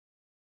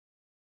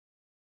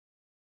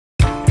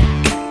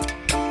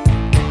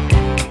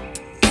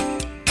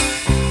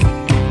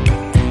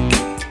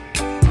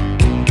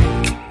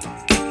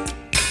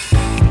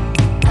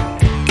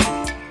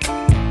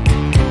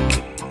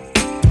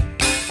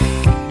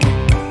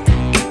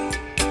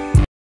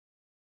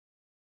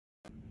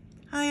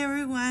Hi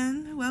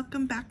everyone,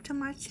 welcome back to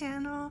my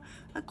channel.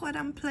 Look what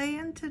I'm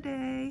playing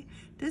today.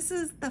 This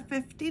is the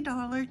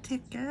 $50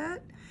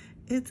 ticket.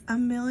 It's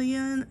 $1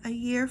 million a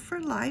year for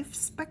life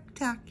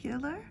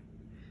spectacular.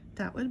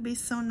 That would be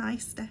so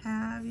nice to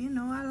have. You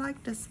know, I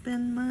like to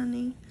spend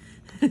money.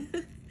 Let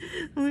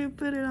me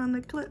put it on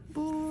the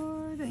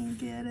clipboard and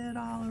get it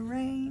all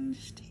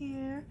arranged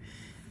here.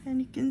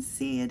 And you can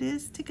see it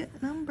is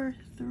ticket number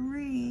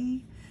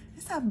 3.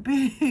 It's a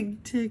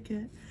big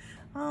ticket.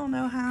 I don't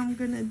know how I'm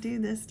gonna do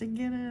this to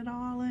get it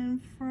all in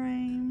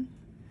frame,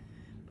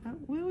 but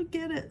we'll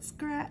get it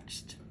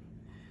scratched.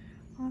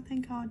 I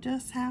think I'll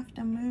just have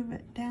to move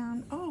it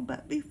down. Oh,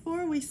 but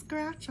before we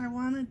scratch, I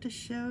wanted to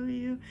show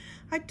you.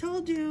 I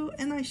told you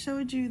and I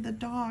showed you the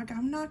dog.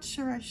 I'm not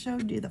sure I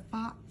showed you the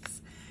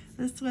fox.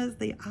 This was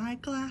the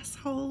eyeglass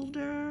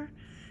holder.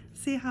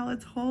 See how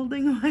it's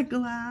holding my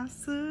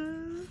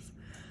glasses?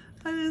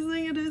 I just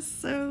think it is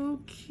so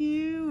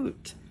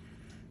cute.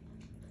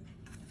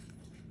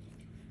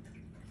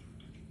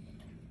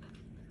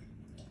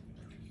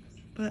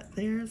 But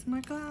there's my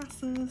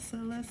glasses, so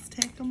let's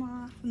take them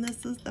off. And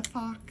this is the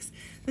fox.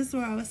 This is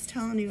where I was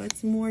telling you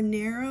it's more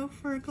narrow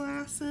for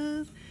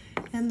glasses.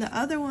 And the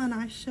other one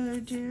I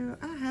showed you,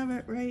 I have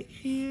it right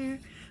here.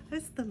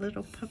 It's the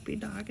little puppy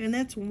dog, and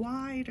it's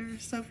wider.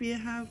 So if you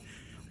have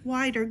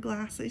wider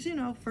glasses, you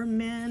know, for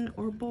men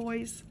or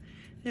boys,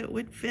 it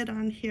would fit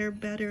on here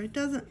better. It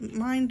doesn't,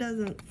 mine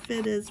doesn't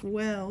fit as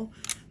well.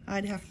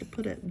 I'd have to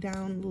put it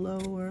down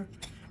lower.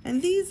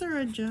 And these are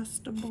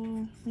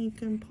adjustable. You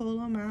can pull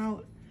them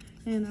out,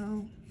 you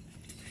know.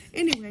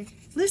 Anyway,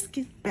 let's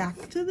get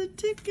back to the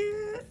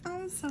ticket.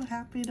 I'm so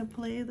happy to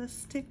play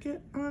this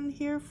ticket on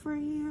here for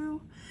you.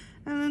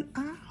 And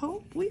I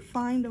hope we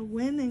find a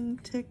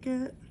winning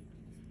ticket.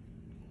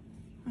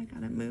 I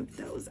gotta move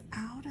those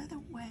out of the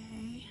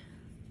way.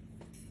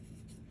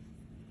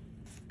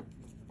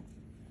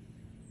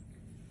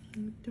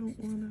 I don't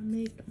wanna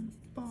make them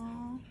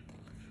fall.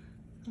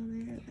 Oh,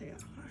 there they are.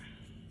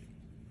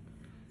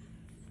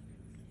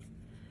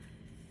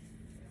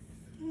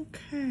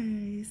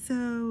 Okay,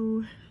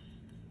 so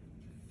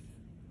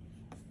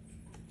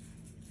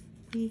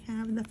we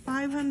have the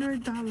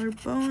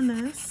 $500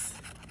 bonus,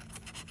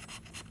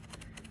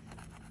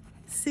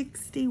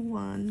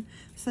 61.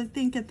 So I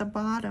think at the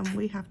bottom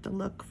we have to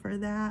look for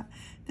that.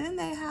 Then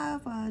they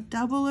have a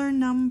doubler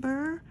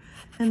number,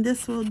 and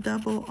this will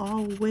double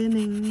all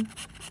winning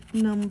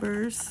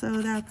numbers.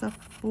 So that's a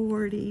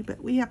 40,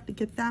 but we have to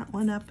get that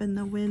one up in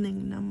the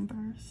winning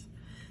numbers.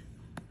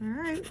 All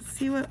right, let's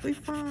see what we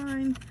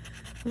find.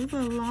 There's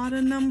a lot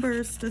of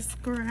numbers to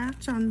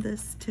scratch on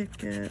this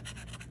ticket.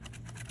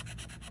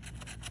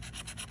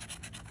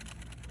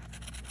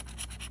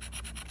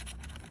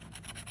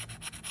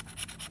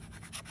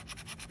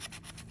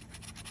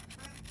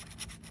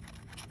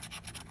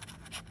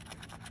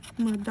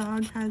 My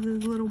dog has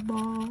his little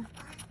ball.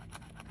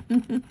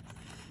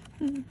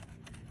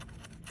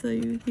 So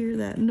you hear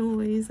that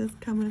noise that's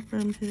coming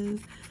from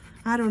his,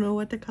 I don't know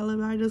what to call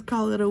it, I just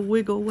call it a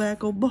wiggle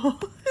waggle ball.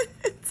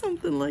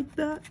 Something like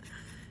that.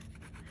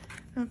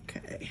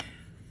 Okay,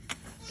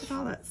 get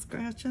all that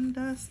scratch and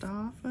dust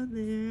off of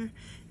there,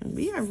 and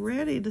we are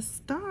ready to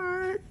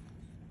start.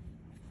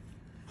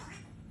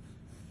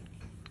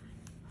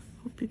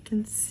 Hope you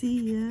can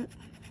see it.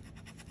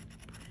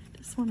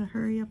 Just want to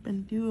hurry up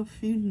and do a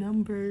few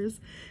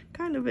numbers.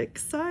 Kind of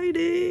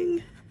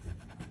exciting.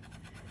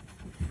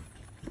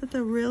 That's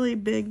a really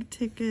big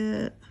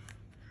ticket.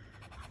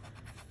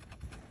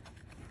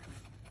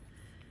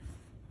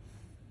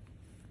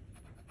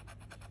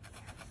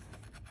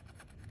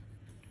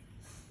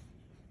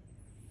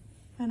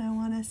 And I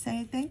want to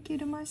say thank you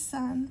to my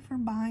son for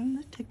buying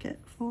the ticket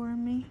for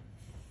me.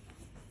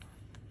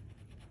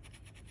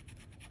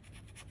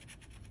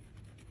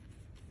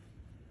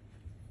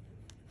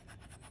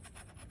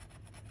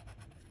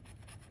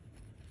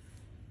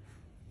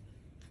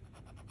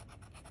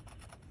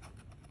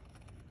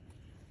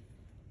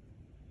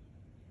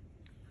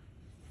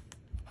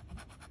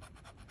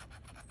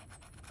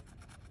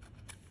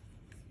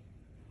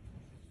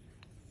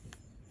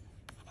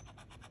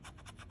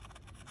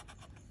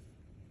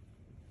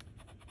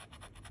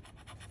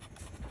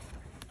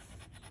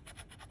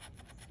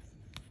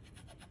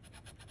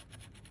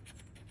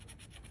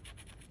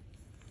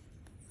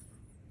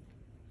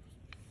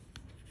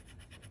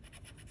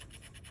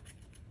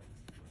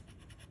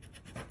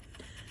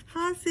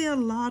 I see a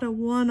lot of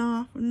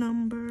one-off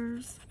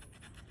numbers.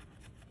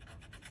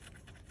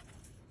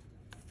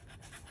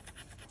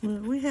 Well,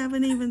 we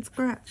haven't even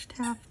scratched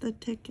half the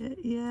ticket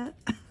yet.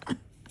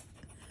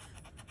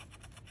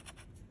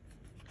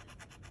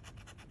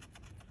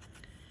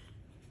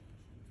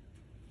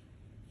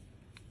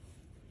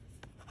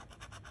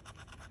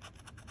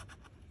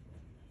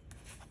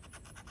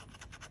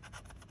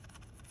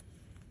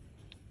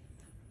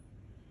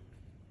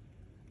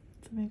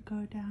 So we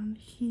go down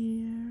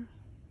here.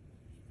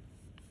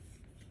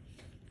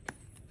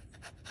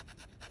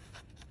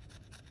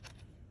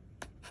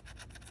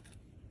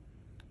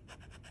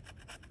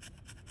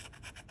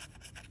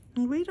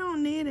 We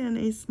don't need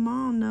any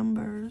small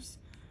numbers.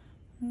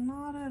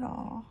 Not at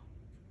all.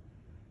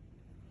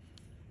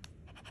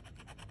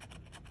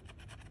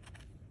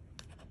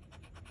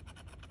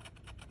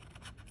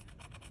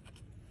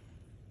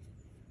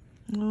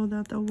 Oh,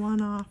 that's a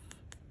one-off.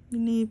 You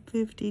need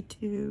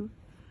 52.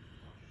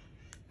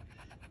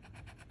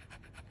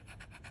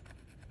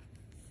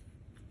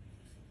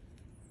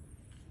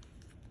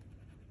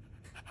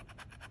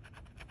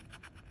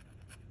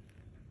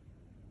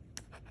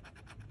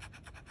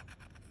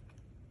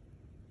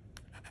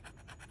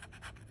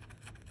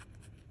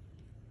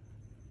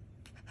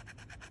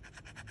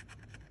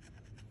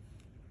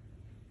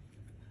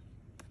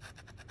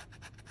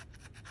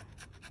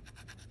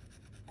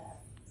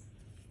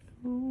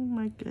 Oh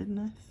my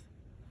goodness.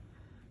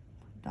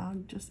 My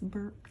dog just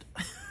burped.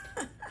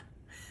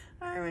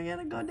 Alright, we're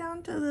gonna go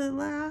down to the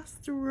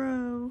last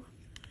row.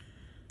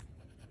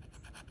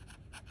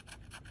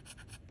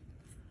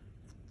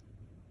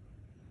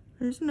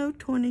 There's no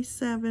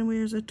 27,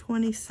 there's a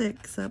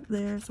 26 up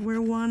there, so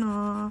we're one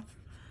off.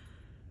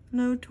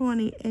 No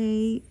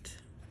 28.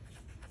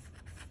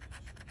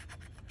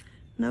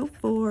 No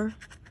 4.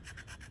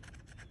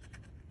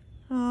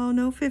 Oh,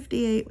 no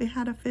 58, we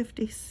had a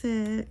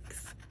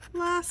 56.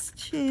 Last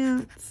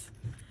chance.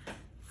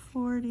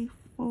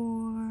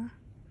 44.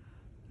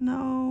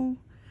 No,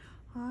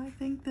 I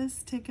think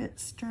this ticket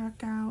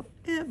struck out.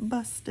 It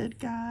busted,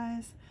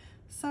 guys.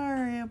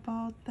 Sorry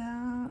about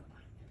that.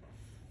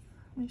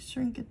 Let me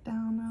shrink it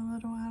down a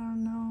little. I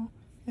don't know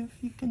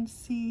if you can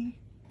see.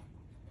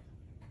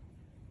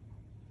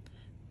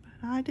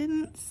 But I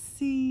didn't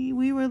see.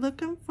 We were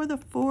looking for the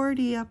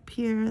 40 up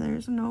here.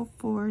 There's no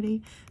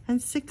 40.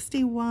 And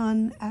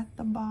 61 at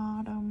the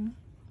bottom.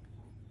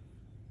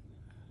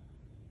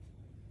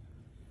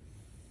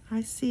 I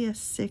see a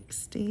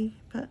 60,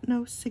 but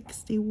no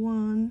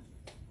 61.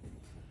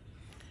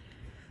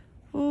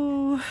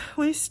 Oh,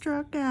 we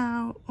struck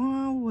out.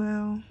 Oh,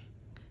 well.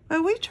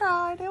 But we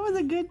tried. It was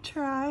a good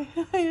try.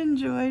 I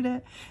enjoyed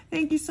it.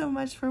 Thank you so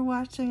much for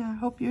watching. I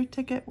hope your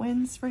ticket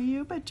wins for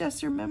you. But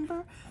just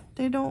remember,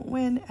 they don't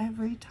win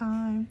every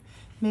time.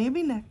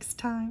 Maybe next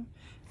time.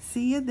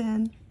 See you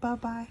then.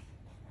 Bye-bye.